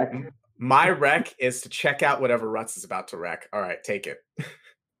 Give your rec. My rec is to check out whatever Ruts is about to wreck. All right, take it.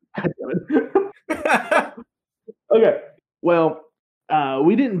 Okay. Well,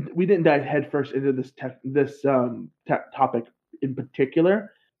 we didn't dive headfirst into this topic in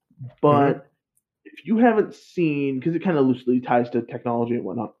particular, but if you haven't seen, because it kind of loosely ties to technology and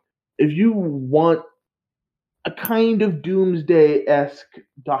whatnot, if you want a kind of doomsday-esque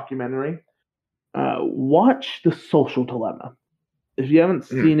documentary, watch The Social Dilemma. If you haven't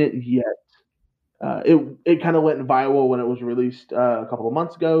seen it yet, it kind of went viral when it was released a couple of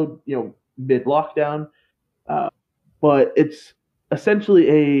months ago, mid lockdown. But it's essentially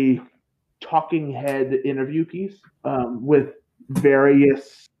a talking head interview piece with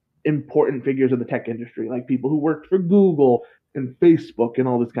various important figures of the tech industry, like people who worked for Google and Facebook and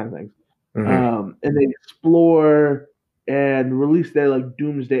all this kind of things. And they explore and release their like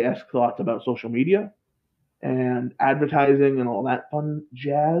doomsday-esque thoughts about social media and advertising and all that fun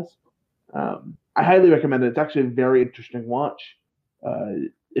jazz. I highly recommend it. It's actually a very interesting watch.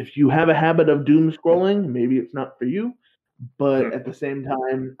 If you have a habit of doom scrolling, maybe it's not for you, but at the same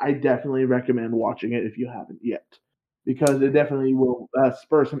time, I definitely recommend watching it if you haven't yet, because it definitely will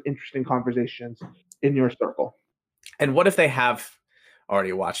spur some interesting conversations in your circle. And what if they have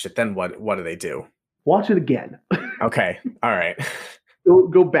already watched it? Then what do they do? Watch it again. Okay. All right.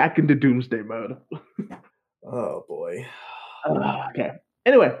 Go back into doomsday mode. Oh, boy. Okay.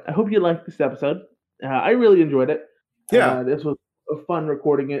 Anyway, I hope you liked this episode. I really enjoyed it. Yeah. This was fun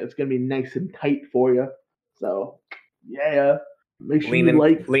recording it. It's going to be nice and tight for you. So, yeah. Make sure lean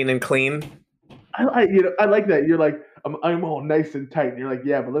and clean. I like that. You're like, I'm all nice and tight. And you're like,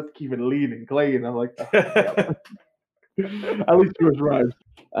 yeah, but let's keep it lean and clean. I'm like, oh, yeah. At least yours rhymes.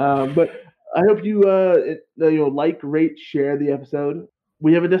 But I hope you like, rate, share the episode.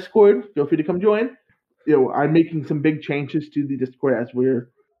 We have a Discord. Feel free to come join. I'm making some big changes to the Discord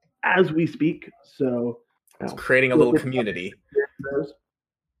as we speak. So it's creating a little community.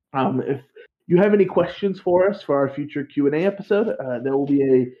 If you have any questions for us for our future Q&A episode, there will be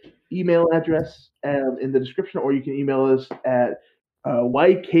a email address in the description, or you can email us at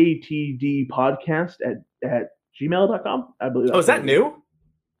yktdpodcast@gmail.com. I believe. Oh, is that new?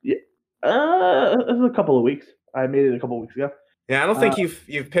 Yeah. A couple of weeks. I made it a couple of weeks ago. Yeah, I don't think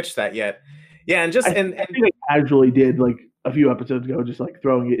you've pitched that yet. Yeah, and I think I casually did like a few episodes ago, just like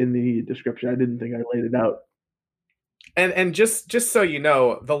throwing it in the description. I didn't think I laid it out. And just so you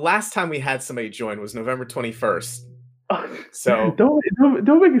know, the last time we had somebody join was November 21st. So don't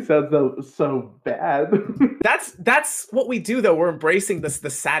make it sound so bad. That's what we do though. We're embracing the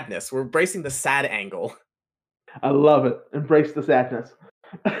sadness. We're embracing the sad angle. I love it. Embrace the sadness.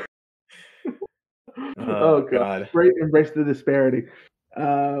 Oh God. Embrace the disparity.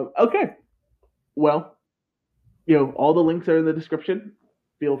 Okay. Well, all the links are in the description.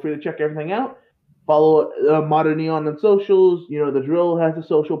 Feel free to check everything out. Follow Modern Neon on socials. The drill has a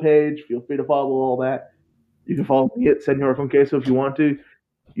social page. Feel free to follow all that. You can follow me at Senor from Queso if you want to.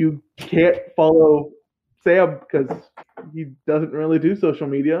 You can't follow Sam because he doesn't really do social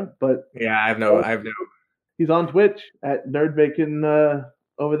media. But yeah, I have no. He's on Twitch at Nerd Bacon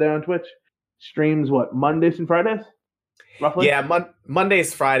over there on Twitch. Streams what, Mondays and Fridays? roughly? Yeah,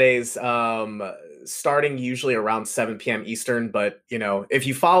 Mondays, Fridays, starting usually around 7 p.m. Eastern. But if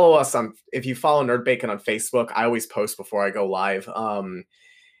you follow Nerd Bacon on Facebook, I always post before I go live.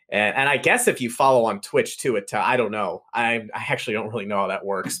 And I guess if you follow on Twitch too, I don't know. I actually don't really know how that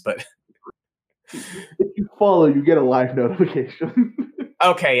works, but if you follow, you get a live notification.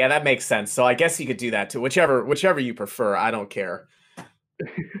 okay, yeah, that makes sense. So I guess you could do that too. Whichever you prefer, I don't care.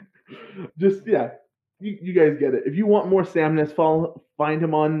 Just you guys get it. If you want more Samness, find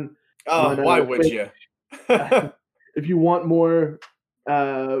him on. Why would you? If you want more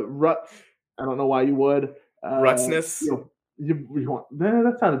Ruts, I don't know why you would. Rutsness. You want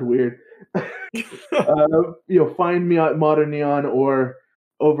that sounded weird. Find me at Modern Neon or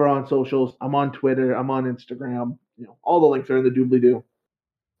over on socials. I'm on Twitter. I'm on Instagram. All the links are in the doobly-doo.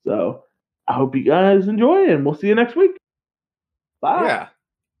 So I hope you guys enjoy, and we'll see you next week. Bye. Yeah.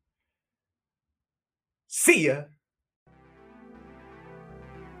 See ya.